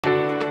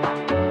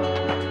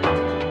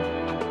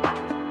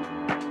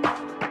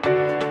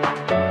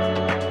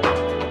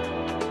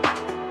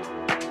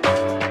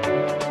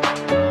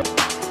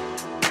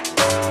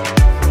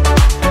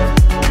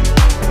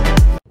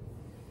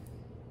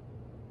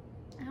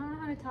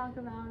how to talk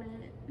about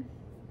it.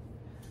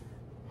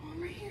 Oh,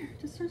 I'm right here.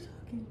 Just start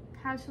talking.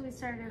 How should we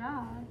start it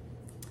off?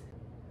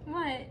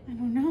 What? I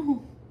don't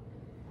know.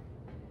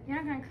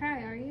 You're not gonna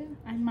cry, are you?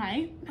 I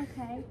might.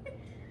 Okay.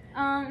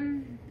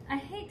 I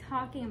hate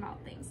talking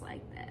about things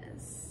like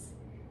this.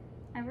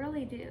 I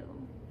really do.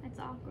 It's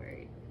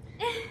awkward.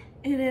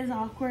 It is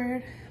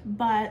awkward,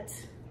 but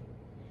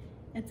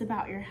it's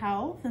about your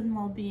health and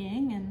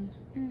well-being,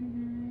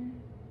 and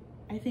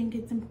I think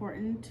it's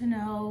important to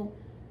know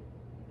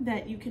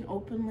that you can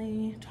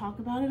openly talk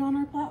about it on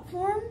our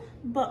platform,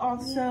 but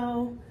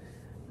also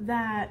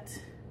that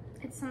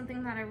it's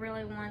something that I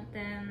really want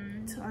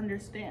them to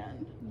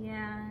understand.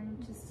 Yeah,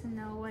 and just to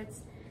know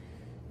what's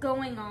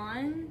going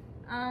on.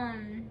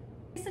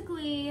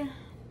 Basically,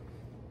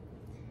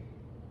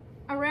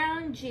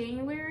 around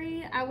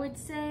January, I would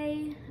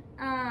say,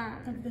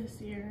 Of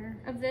this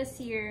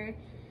year,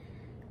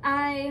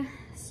 I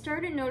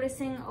started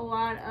noticing a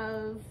lot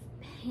of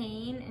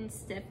pain and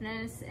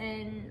stiffness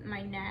in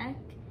my neck,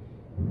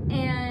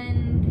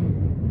 and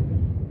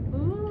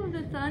ooh,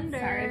 the thunder.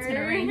 Sorry, it's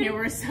gonna rain here.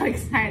 We're so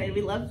excited.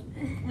 We love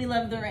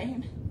the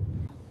rain.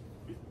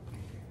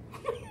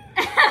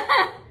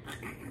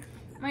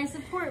 My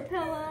support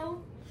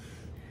pillow.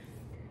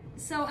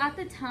 So at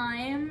the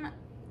time,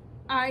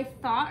 I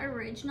thought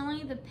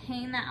originally the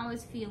pain that I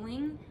was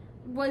feeling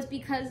was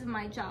because of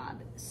my job.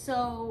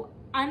 So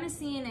I'm a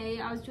CNA.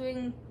 I was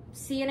doing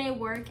CNA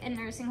work in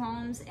nursing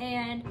homes,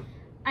 and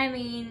I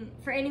mean,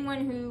 for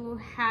anyone who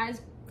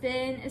has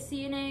been a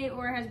CNA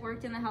or has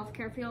worked in the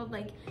healthcare field,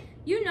 like,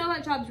 you know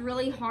that job's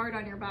really hard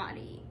on your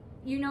body.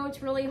 You know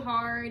it's really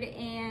hard,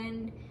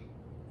 and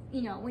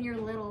you know, when you're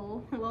a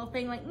little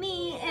thing like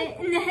me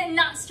and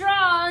not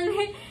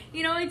strong,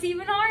 you know, it's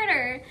even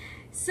harder.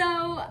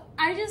 So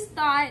I just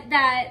thought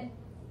the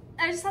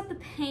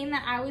pain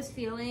that I was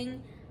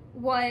feeling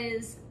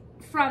was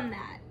from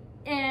that.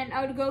 And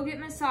I would go get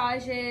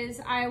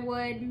massages. I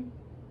would,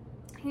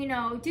 you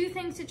know, do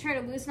things to try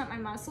to loosen up my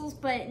muscles,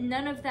 but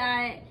none of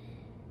that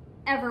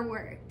ever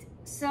worked.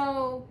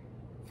 So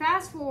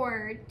fast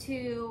forward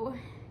to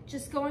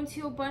just going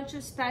to a bunch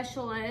of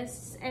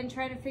specialists and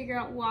trying to figure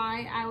out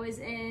why I was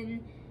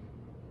in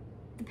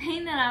the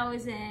pain that I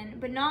was in.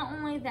 But not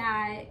only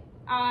that,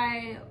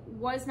 I'm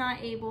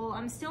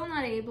still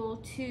not able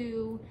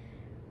to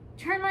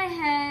turn my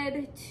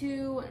head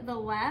to the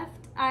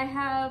left. I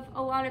have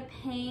a lot of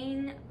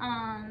pain,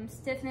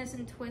 stiffness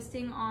and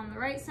twisting on the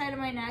right side of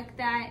my neck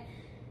that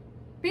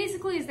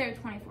basically is there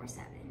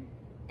 24/7.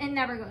 It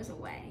never goes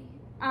away.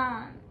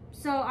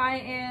 So I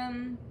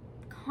am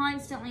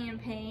constantly in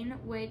pain,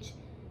 which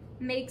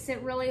makes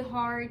it really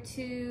hard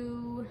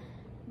to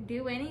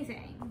do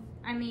anything.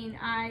 I mean,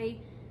 I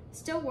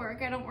still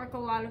work. I don't work a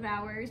lot of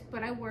hours,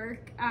 but I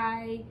work.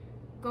 I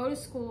go to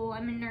school.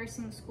 I'm in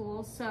nursing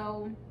school,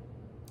 so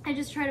I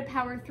just try to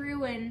power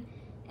through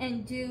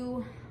and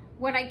do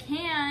what I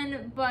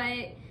can,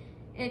 but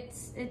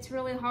it's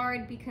really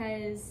hard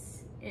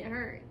because it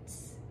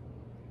hurts.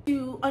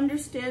 To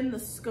understand the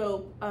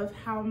scope of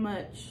how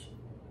much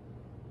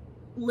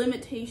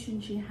limitation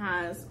she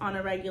has on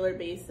a regular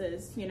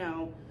basis, you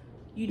know,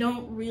 you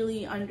don't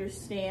really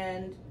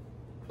understand,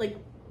 like,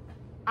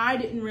 I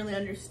didn't really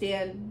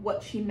understand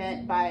what she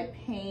meant by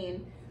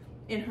pain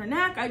in her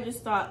neck. I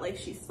just thought like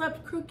she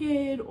slept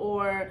crooked,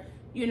 or,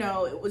 you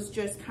know, it was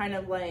just kind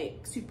of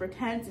like super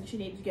tense and she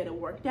needed to get it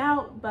worked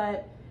out,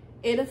 but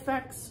it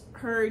affects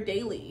her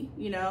daily.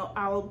 You know,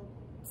 I'll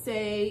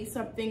say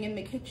something in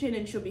the kitchen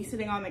and she'll be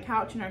sitting on the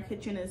couch and our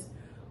kitchen is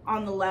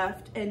on the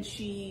left, and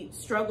she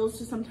struggles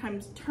to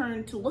sometimes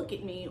turn to look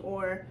at me,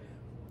 or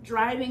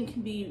driving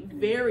can be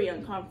very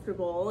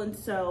uncomfortable. And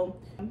so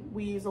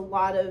we use a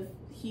lot of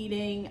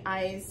heating,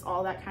 ice,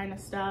 all that kind of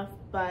stuff,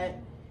 but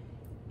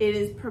it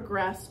has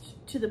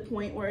progressed to the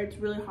point where it's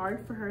really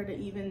hard for her to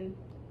even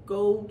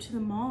go to the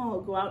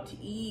mall, go out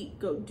to eat,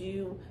 go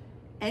do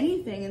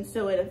anything. And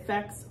so it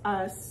affects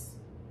us,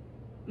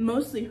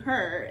 mostly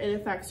her. It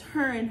affects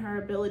her and her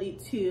ability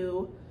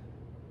to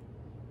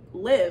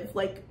live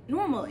like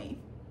normally.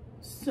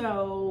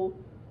 So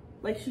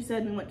like she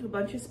said, we went to a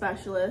bunch of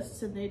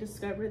specialists and they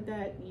discovered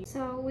that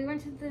So we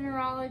went to the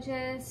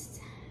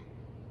neurologist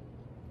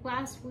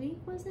last week,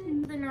 was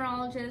it? The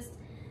neurologist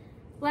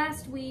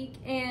last week,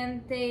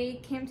 and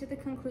they came to the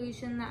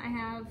conclusion that I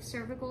have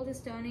cervical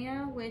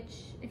dystonia,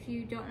 which, if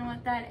you don't know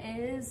what that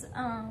is,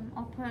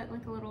 I'll put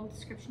like a little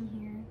description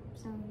here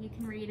so you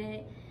can read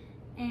it.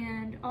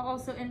 And I'll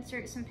also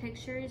insert some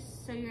pictures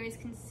so you guys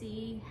can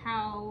see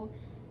how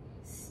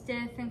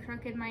stiff and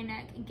crooked my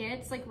neck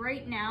gets. Like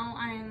right now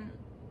I'm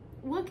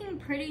looking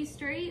pretty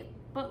straight,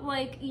 but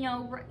like, you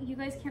know, you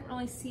guys can't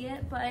really see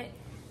it, but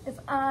if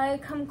I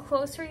come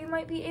closer you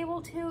might be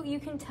able to. You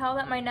can tell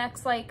that my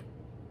neck's like,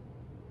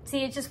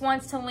 see, it just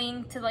wants to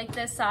lean to like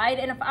this side,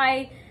 and if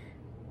I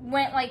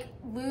went like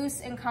loose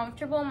and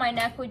comfortable, my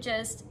neck would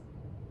just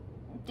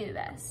do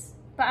this.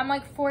 But I'm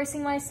like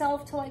forcing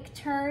myself to like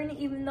turn,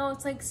 even though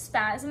it's like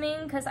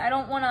spasming, because I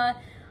don't want to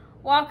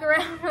walk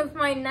around with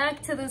my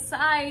neck to the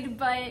side.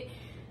 But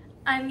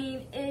I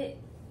mean,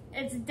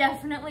 it's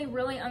definitely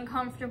really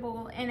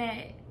uncomfortable and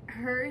it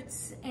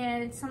hurts,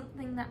 and it's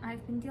something that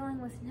I've been dealing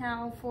with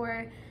now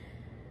for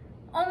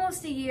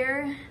almost a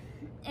year,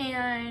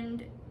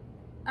 and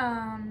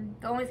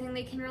the only thing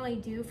they can really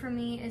do for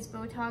me is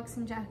Botox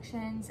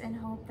injections and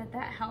hope that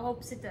that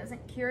helps. It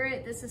doesn't cure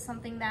it. This is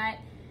something that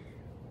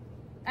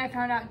I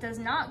found out does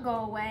not go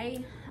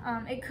away.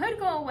 It could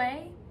go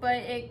away, but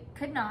it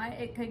could not.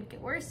 It could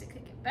get worse, it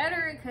could get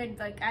better, it could,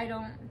 like, I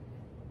don't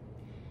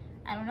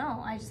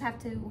know. I just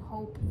have to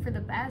hope for the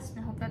best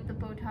and hope that the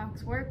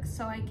Botox works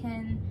so I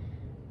can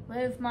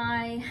live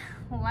my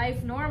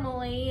life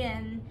normally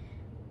and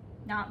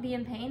not be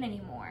in pain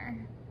anymore.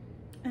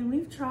 And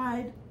we've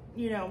tried,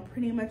 you know,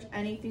 pretty much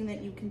anything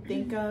that you can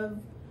think of.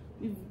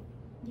 We've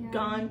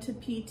gone to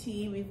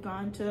PT, we've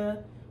gone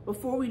to,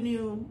 before we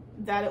knew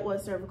that it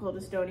was cervical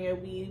dystonia,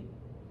 we,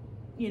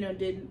 you know,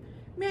 did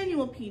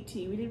manual PT,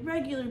 we did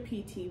regular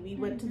PT, we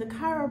went to the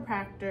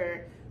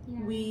chiropractor,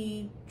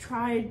 we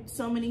tried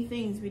so many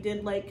things. We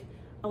did like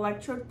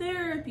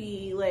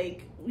electrotherapy,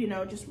 like, you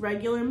know, just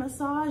regular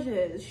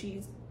massages.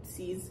 She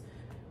sees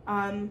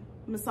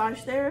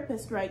massage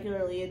therapist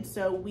regularly, and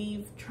so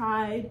we've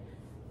tried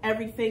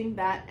everything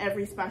that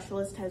every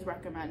specialist has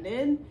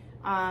recommended.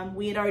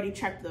 We had already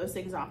checked those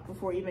things off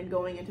before even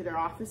going into their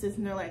offices,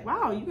 and they're like,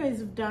 wow, you guys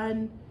have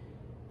done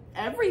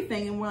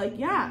everything. And we're like,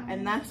 yeah.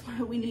 And that's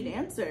why we need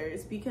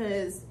answers,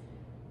 because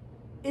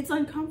it's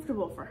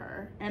uncomfortable for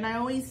her. And I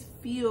always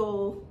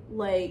feel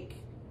like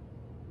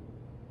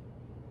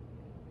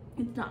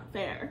it's not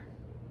fair,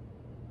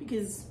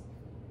 because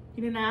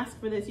you didn't ask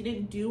for this, you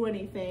didn't do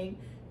anything,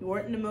 you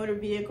weren't in a motor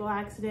vehicle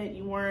accident,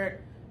 you weren't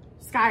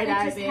skydiving.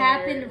 It just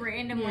happened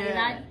randomly.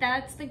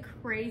 That's the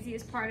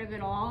craziest part of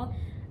it all.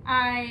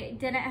 I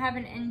didn't have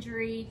an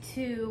injury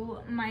to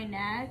my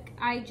neck.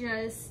 It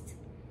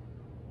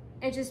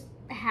just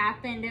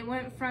happened. It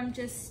went from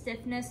just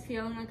stiffness,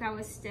 feeling like I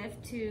was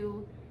stiff,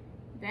 to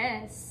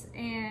this,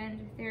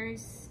 and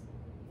there's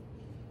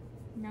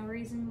no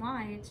reason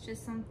why. It's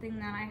just something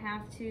that I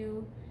have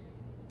to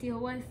deal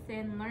with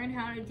and learn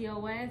how to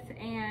deal with.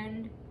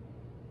 And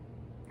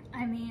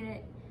I mean,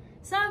 it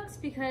sucks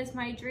because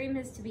my dream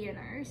is to be a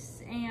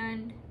nurse,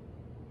 and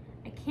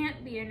I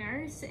can't be a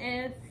nurse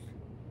if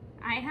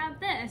I have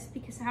this,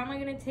 because how am I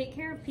going to take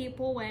care of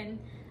people when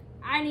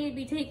I need to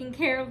be taking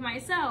care of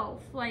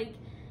myself? Like,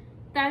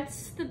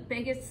 that's the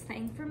biggest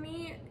thing for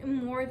me,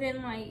 more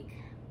than like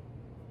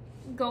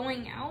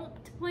going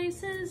out to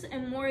places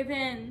and more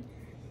than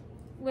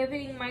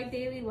living my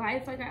daily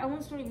life. Like, I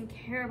almost don't even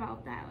care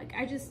about that. Like,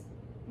 I just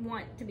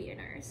want to be a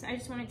nurse. I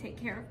just want to take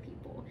care of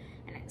people,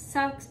 and it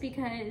sucks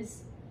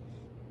because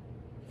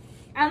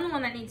I'm the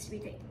one that needs to be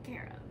taken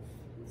care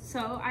of.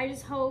 So I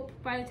just hope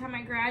by the time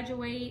I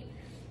graduate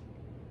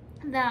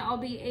that I'll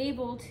be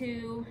able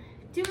to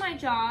do my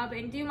job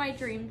and do my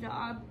dream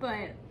job,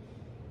 but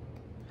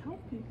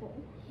help people.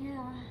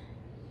 Yeah.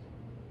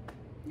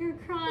 You're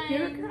crying.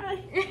 You're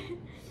crying.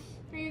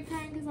 Are you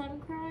crying because I'm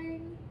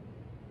crying?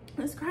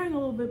 I was crying a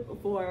little bit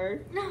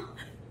before. No,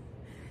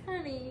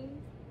 honey.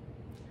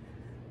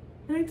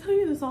 And I tell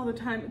you this all the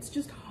time, it's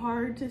just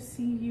hard to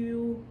see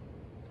you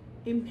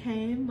in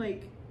pain.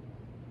 Like,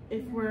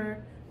 if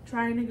we're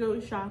trying to go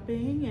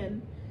shopping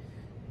and,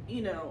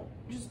 you know,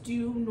 just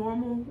do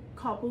normal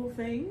couple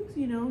things,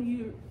 you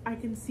know, I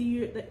can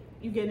see that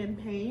you get in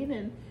pain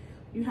and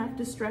you have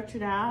to stretch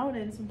it out,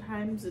 and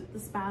sometimes the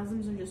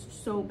spasms are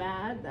just so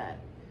bad that,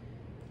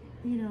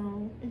 you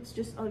know, it's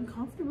just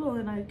uncomfortable.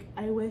 And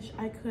I wish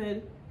I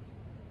could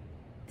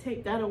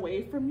take that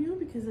away from you,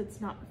 because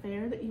it's not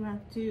fair that you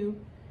have to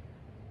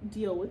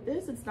deal with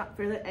this. It's not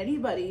fair that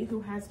anybody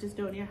who has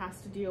dystonia has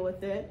to deal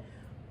with it.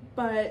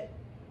 But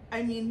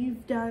I mean,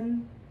 you've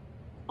done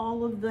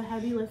all of the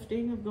heavy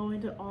lifting of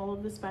going to all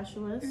of the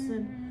specialists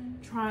and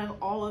trying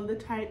all of the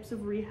types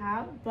of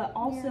rehab, but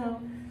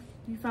also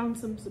you found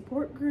some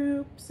support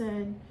groups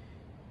and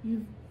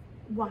you've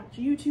watched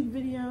YouTube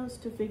videos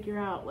to figure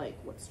out like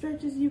what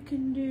stretches you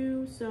can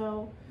do.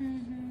 So,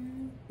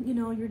 you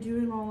know, you're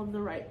doing all of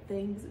the right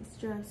things. It's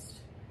just,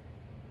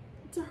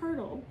 it's a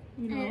hurdle,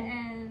 you know,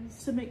 it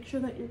is. To make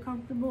sure that you're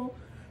comfortable.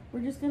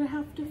 We're just gonna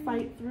have to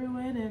fight through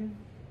it and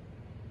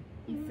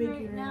figure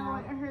right it now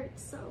out. It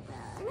hurts so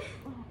bad.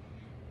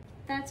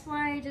 That's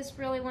why I just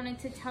really wanted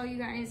to tell you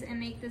guys and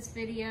make this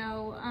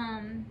video,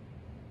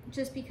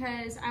 just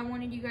because I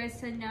wanted you guys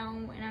to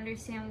know and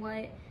understand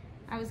what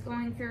I was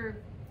going through.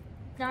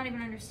 Not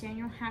even understand,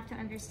 you don't have to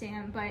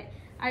understand, but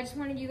I just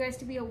wanted you guys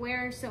to be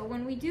aware. So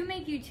when we do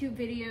make YouTube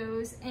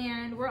videos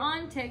and we're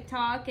on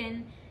TikTok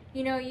and,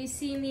 you know, you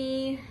see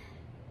me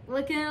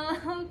looking a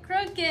little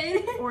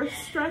crooked or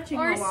stretching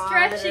or a lot,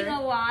 stretching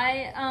a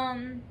lot,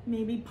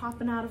 maybe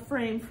popping out of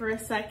frame for a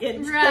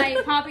second.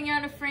 Right, popping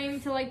out of frame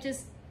to like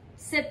just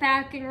sit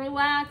back and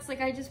relax.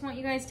 Like, I just want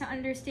you guys to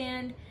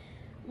understand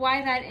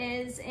why that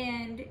is.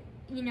 And,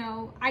 you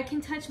know, I can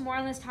touch more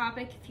on this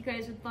topic if you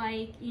guys would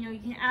like. You know, you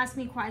can ask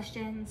me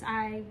questions.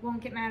 I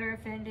won't get mad or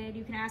offended.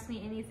 You can ask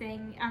me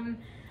anything.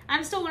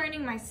 I'm still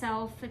learning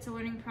myself. It's a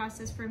learning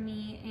process for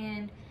me.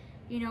 And,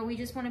 you know, we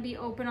just want to be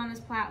open on this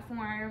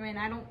platform, and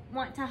I don't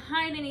want to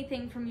hide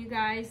anything from you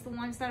guys. The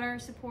ones that are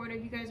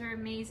supportive, you guys are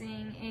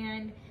amazing,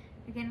 and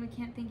again, we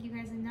can't thank you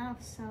guys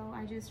enough. So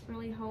I just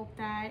really hope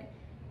that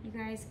you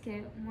guys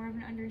get more of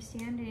an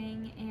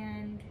understanding,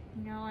 and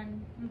you know,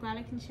 I'm glad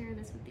I can share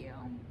this with you.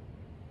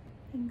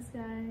 Thanks,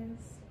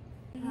 guys.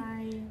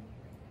 Bye.